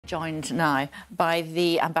joined now by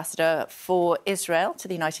the Ambassador for Israel to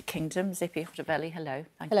the United Kingdom, Tzipi Hotovely. Hello.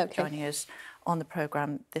 Thank you for joining us on the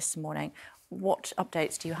programme this morning. What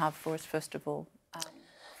updates do you have for us, first of all,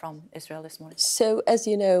 from Israel this morning? So, as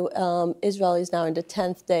you know, Israel is now in the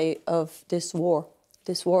 10th day of this war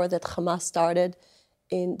that Hamas started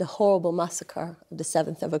in the horrible massacre of the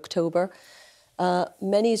 7th of October.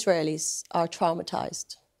 Many Israelis are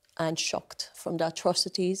traumatized and shocked from the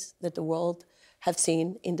atrocities that the world have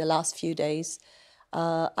seen in the last few days.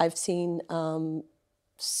 I've seen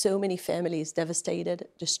so many families devastated,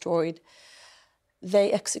 destroyed.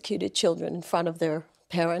 They executed children in front of their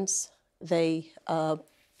parents. They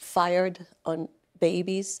fired on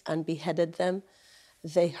babies and beheaded them.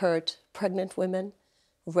 They hurt pregnant women,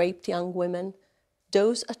 raped young women.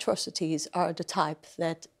 Those atrocities are the type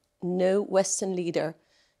that no Western leader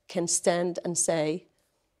can stand and say,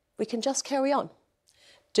 we can just carry on.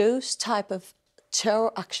 Those type of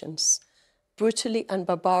terror actions, brutally and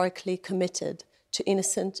barbarically committed to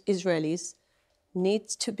innocent Israelis, need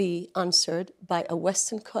to be answered by a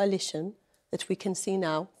Western coalition that we can see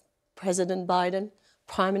now. President Biden,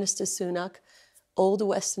 Prime Minister Sunak, all the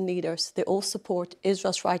Western leaders, they all support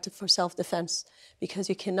Israel's right for self-defense, because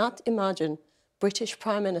you cannot imagine, British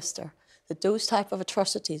Prime Minister, that those type of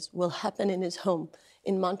atrocities will happen in his home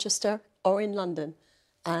in Manchester or in London,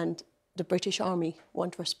 and the British Army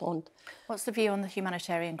won't respond. What's the view on the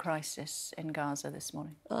humanitarian crisis in Gaza this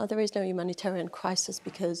morning? There is no humanitarian crisis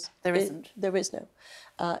because... There isn't? There is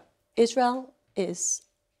no. Israel is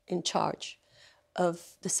in charge of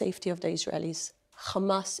the safety of the Israelis.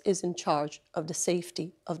 Hamas is in charge of the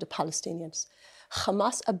safety of the Palestinians.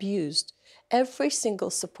 Hamas abused every single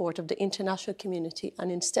support of the international community,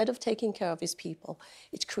 and instead of taking care of his people,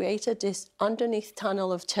 it created this underneath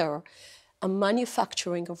tunnel of terror, a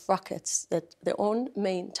manufacturing of rockets that their own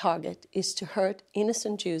main target is to hurt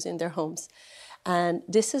innocent Jews in their homes. And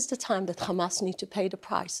this is the time that Hamas needs to pay the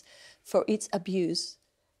price for its abuse,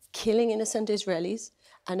 killing innocent Israelis,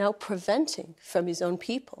 and now preventing from his own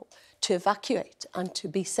people to evacuate and to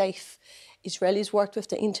be safe. Israelis worked with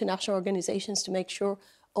the international organizations to make sure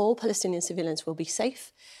all Palestinian civilians will be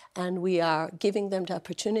safe, and we are giving them the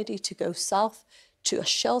opportunity to go south to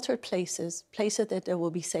sheltered places that they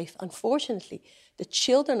will be safe. Unfortunately, the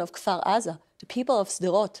children of Kfar Aza, the people of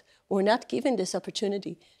Sderot, were not given this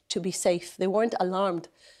opportunity to be safe. They weren't alarmed.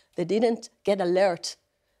 They didn't get alert.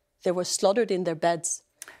 They were slaughtered in their beds.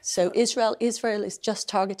 So Israel is just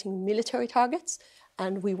targeting military targets,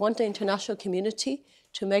 and we want the international community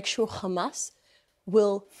to make sure Hamas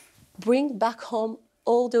will bring back home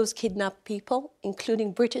all those kidnapped people,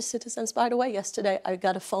 including British citizens, by the way. Yesterday, I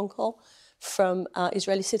got a phone call from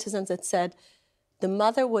Israeli citizens that said the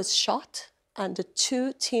mother was shot and the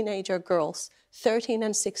two teenager girls, 13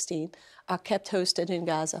 and 16, are kept hostage in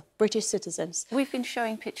Gaza, British citizens. We've been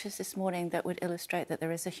showing pictures this morning that would illustrate that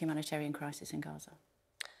there is a humanitarian crisis in Gaza.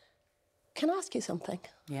 Can I ask you something?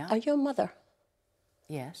 Yeah. Are you a mother?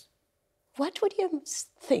 Yes. What would you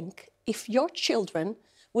think if your children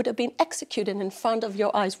would have been executed in front of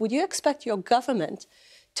your eyes? Would you expect your government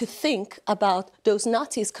to think about those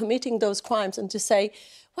Nazis committing those crimes and to say,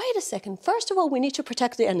 wait a second, first of all, we need to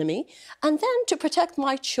protect the enemy, and then to protect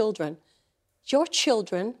my children? Your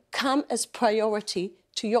children come as priority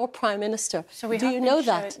to your Prime Minister. So do you know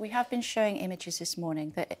that? We have been showing images this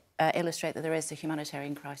morning that illustrate that there is a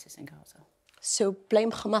humanitarian crisis in Gaza. So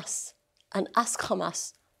blame Hamas and ask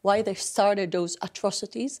Hamas why they started those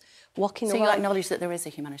atrocities, walking around. So you acknowledge that there is a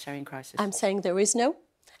humanitarian crisis? I'm saying there is no.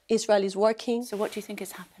 Israel is working. So what do you think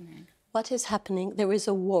is happening? What is happening? There is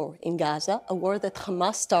a war in Gaza, a war that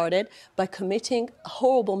Hamas started by committing a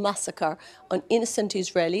horrible massacre on innocent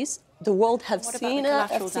Israelis. The world have seen that.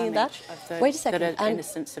 Wait a second. That are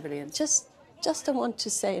innocent civilians. Just I want to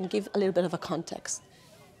say and give a little bit of a context.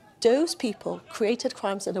 Those people created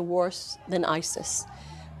crimes that are worse than ISIS.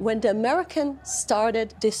 When the Americans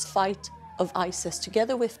started this fight of ISIS,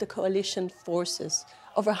 together with the coalition forces,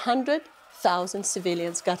 over 100,000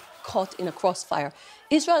 civilians got caught in a crossfire.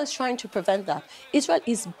 Israel is trying to prevent that. Israel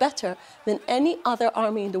is better than any other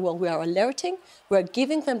army in the world. We are alerting. We are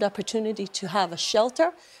giving them the opportunity to have a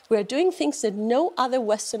shelter. We are doing things that no other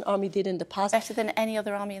Western army did in the past. Better than any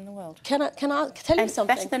other army in the world? Can I tell you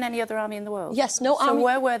something? Better than any other army in the world? Yes, no army. So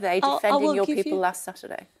where were they defending your people last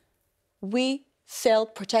Saturday? We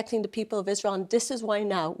failed protecting the people of Israel, and this is why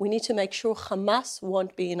now we need to make sure Hamas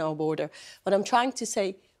won't be in our border. But I'm trying to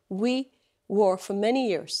say, we war for many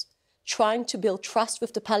years trying to build trust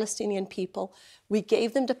with the Palestinian people. We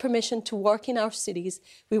gave them the permission to work in our cities.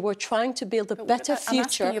 We were trying to build a better future. I'm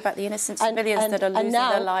asking you about the innocent civilians that are losing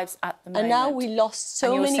their lives at the moment. And now we lost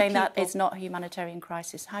so many people. And you're saying that it's not a humanitarian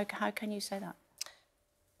crisis. How can you say that?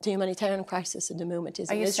 The humanitarian crisis at the moment is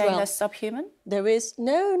in Israel. Are you saying they're subhuman? There is,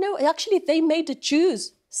 no. Actually, they made the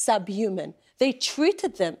Jews subhuman. They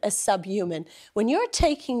treated them as subhuman. When you're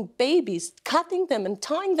taking babies, cutting them and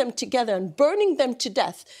tying them together and burning them to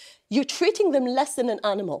death, you're treating them less than an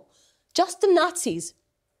animal. Just the Nazis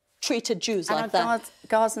treated Jews like that. And are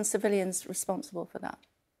Gazan civilians responsible for that?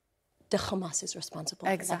 The Hamas is responsible for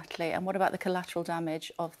that. Exactly. And what about the collateral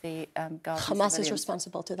damage of the Gazan Hamas is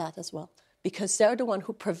responsible to that as well, because they're the one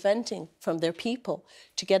who preventing from their people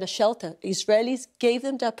to get a shelter. Israelis gave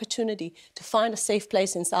them the opportunity to find a safe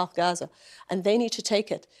place in South Gaza, and they need to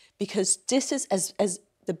take it, because this is as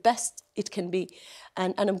the best it can be.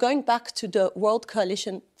 And I'm going back to the World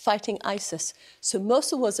Coalition fighting ISIS. So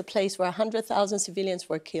Mosul was a place where 100,000 civilians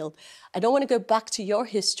were killed. I don't want to go back to your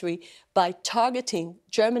history by targeting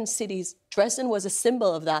German cities. Dresden was a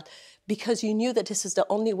symbol of that, because you knew that this is the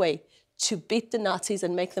only way to beat the Nazis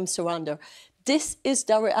and make them surrender. This is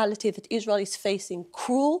the reality that Israel is facing.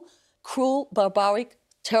 Cruel, barbaric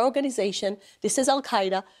terror organization. This is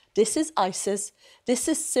Al-Qaeda. This is ISIS. This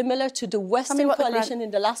is similar to the Western coalition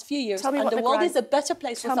in the last few years. And the world is a better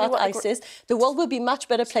place without ISIS. The world will be a much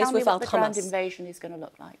better place without Hamas. Tell me what the ground invasion is going to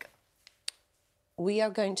look like. We are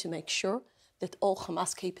going to make sure that all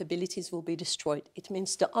Hamas capabilities will be destroyed. It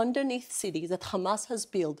means the underneath cities that Hamas has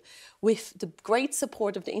built with the great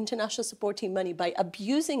support of the international supporting money, by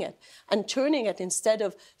abusing it and turning it, instead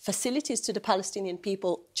of facilities to the Palestinian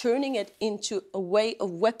people, turning it into a way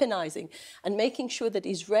of weaponizing and making sure that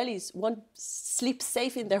Israelis won't sleep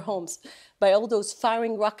safe in their homes by all those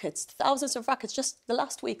firing rockets, thousands of rockets. Just the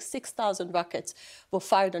last week, 6,000 rockets were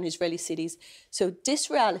fired on Israeli cities. So this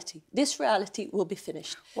reality will be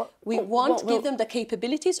finished. We won't give them the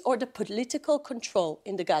capabilities or the political control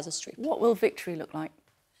in the Gaza Strip. What will victory look like?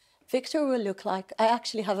 Victory will look like, I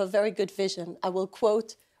actually have a very good vision. I will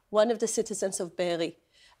quote one of the citizens of Be'eri,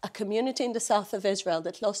 a community in the south of Israel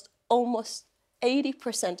that lost almost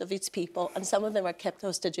 80% of its people, and some of them are kept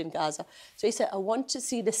hostage in Gaza. So he said, I want to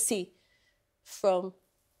see the sea from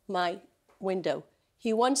my window.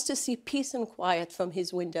 He wants to see peace and quiet from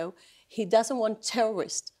his window. He doesn't want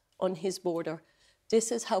terrorists on his border.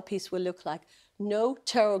 This is how peace will look like. No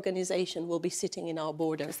terror organization will be sitting in our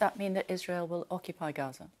border. Does that mean that Israel will occupy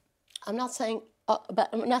Gaza? I'm not saying,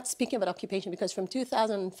 I'm not speaking about occupation, because from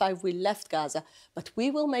 2005 we left Gaza, but we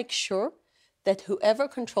will make sure that whoever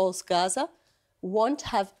controls Gaza won't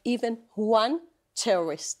have even one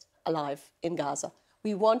terrorist alive in Gaza.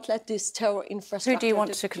 We won't let this terror infrastructure. Who do you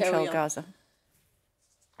want to control Gaza?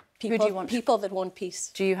 People that want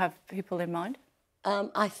peace. Do you have people in mind?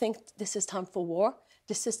 I think this is time for war.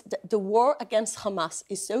 This is the war against Hamas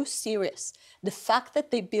is so serious. The fact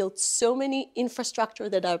that they built so many infrastructure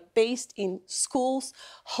that are based in schools,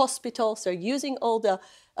 hospitals, they're using all the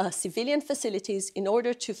civilian facilities in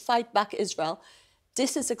order to fight back Israel.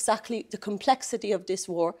 This is exactly the complexity of this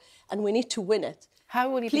war, and we need to win it. How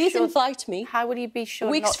will you Please invite me. How will you be sure?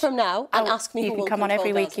 Weeks from now, and ask me who will You can come on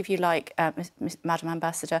every week Gaza. if you like, Madam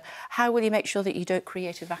Ambassador. How will you make sure that you don't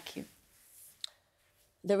create a vacuum?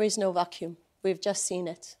 There is no vacuum. We've just seen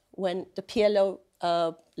it. When the PLO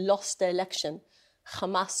lost the election,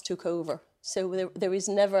 Hamas took over. So there is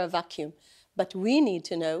never a vacuum. But we need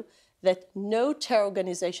to know that no terror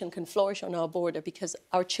organization can flourish on our border, because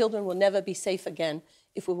our children will never be safe again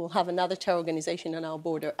if we will have another terror organization on our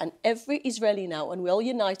border. And every Israeli now, and we're all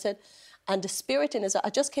united, and the spirit in Israel. I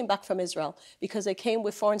just came back from Israel because I came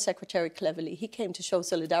with Foreign Secretary Cleverly. He came to show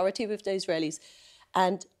solidarity with the Israelis.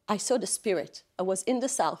 And I saw the spirit. I was in the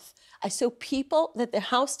south. I saw people that their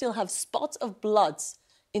house still have spots of bloods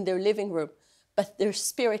in their living room, but their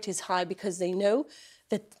spirit is high, because they know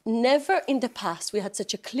that never in the past we had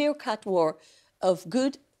such a clear-cut war of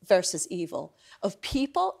good versus evil, of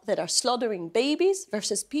people that are slaughtering babies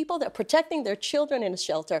versus people that are protecting their children in a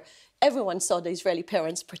shelter. Everyone saw the Israeli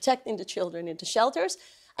parents protecting the children in the shelters,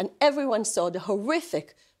 and everyone saw the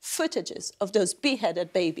horrific footages of those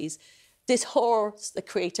beheaded babies, these horrors that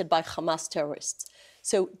created by Hamas terrorists.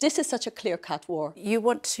 So this is such a clear-cut war. You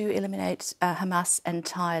want to eliminate Hamas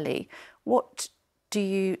entirely. What do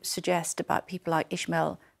you suggest about people like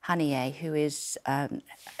Ismail Haniyeh, who is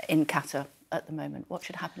in Qatar at the moment? What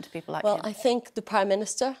should happen to people like him? Well, I think the Prime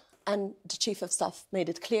Minister and the Chief of Staff made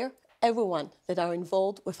it clear. Everyone that are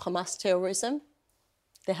involved with Hamas terrorism,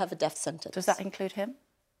 they have a death sentence. Does that include him?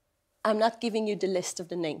 I'm not giving you the list of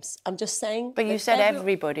the names. I'm just saying... But you said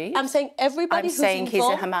everybody. I'm saying everybody who's involved. I'm saying he's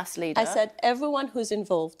a Hamas leader. I said everyone who's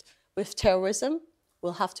involved with terrorism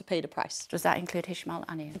will have to pay the price. Does that include Ishmael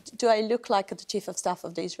Haniyeh? Do I look like the chief of staff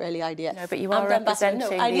of the Israeli IDF? No, but you are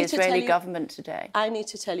representing the Israeli government today. I need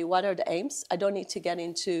to tell you what are the aims. I don't need to get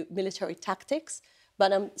into military tactics,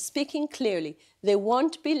 but I'm speaking clearly. There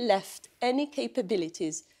won't be left any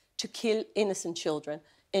capabilities to kill innocent children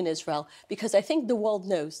in Israel, because I think the world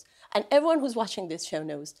knows, and everyone who's watching this show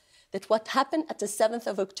knows, that what happened at the 7th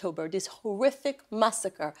of October, this horrific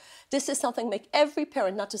massacre, this is something make every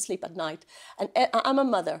parent not to sleep at night. And I'm a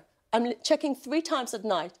mother. I'm checking 3 times at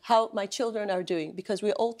night how my children are doing, because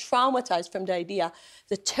we're all traumatized from the idea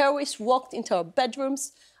that terrorists walked into our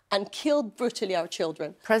bedrooms and killed brutally our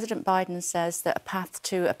children. President Biden says that a path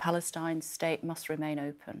to a Palestine state must remain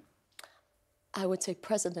open. I would say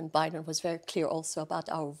President Biden was very clear also about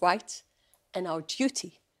our right and our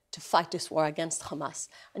duty to fight this war against Hamas.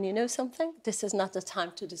 And you know something? This is not the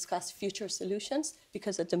time to discuss future solutions,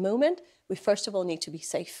 because at the moment, we first of all need to be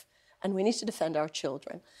safe and we need to defend our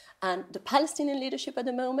children. And the Palestinian leadership at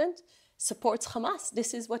the moment supports Hamas.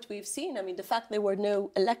 This is what we've seen. I mean, the fact there were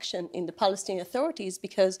no election in the Palestinian authorities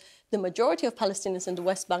because the majority of Palestinians in the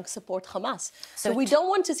West Bank support Hamas. So we don't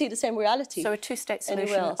want to see the same reality. So a two-state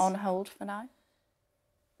solution on hold for now?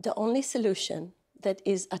 The only solution that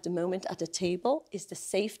is at the moment at the table is the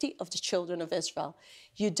safety of the children of Israel.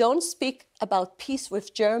 You don't speak about peace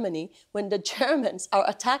with Germany when the Germans are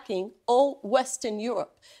attacking all Western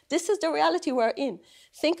Europe. This is the reality we're in.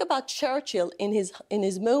 Think about Churchill in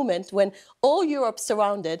his moment when all Europe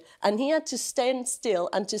surrounded and he had to stand still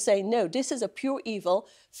and to say, no, this is a pure evil.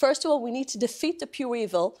 First of all, we need to defeat the pure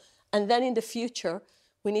evil, and then in the future,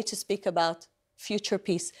 we need to speak about future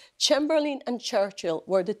peace. Chamberlain and Churchill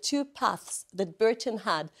were the 2 paths that Britain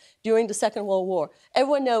had during the Second World War.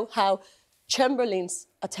 Everyone knows how Chamberlain's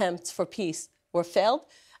attempts for peace were failed,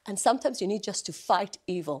 and sometimes you need just to fight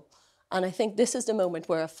evil. And I think this is the moment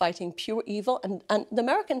where we're fighting pure evil, and the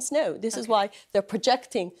Americans know. This is why they're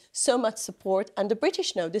projecting so much support, and the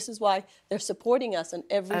British know. This is why they're supporting us on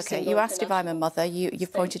every single you asked if I'm a mother.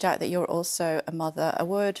 You've pointed out that you're also a mother. A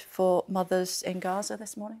word for mothers in Gaza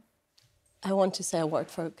this morning? I want to say a word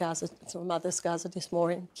for Gaza, for Mothers Gaza this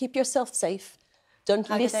morning. Keep yourself safe. Don't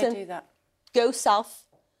listen. How do they do that? Go south.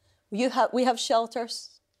 We have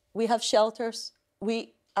shelters. We have shelters.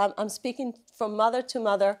 I'm speaking from mother to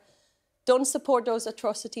mother. Don't support those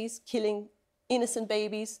atrocities, killing innocent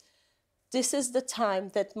babies. This is the time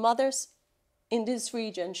that mothers in this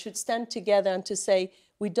region should stand together and to say,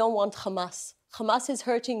 we don't want Hamas. Hamas is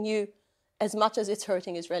hurting you as much as it's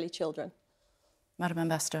hurting Israeli children. Madam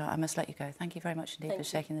Ambassador, I must let you go. Thank you very much indeed for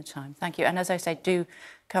taking the time. Thank you. And as I say, do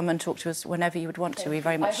come and talk to us whenever you would want to. We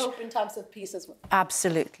very much... I hope in times of peace as well.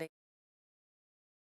 Absolutely.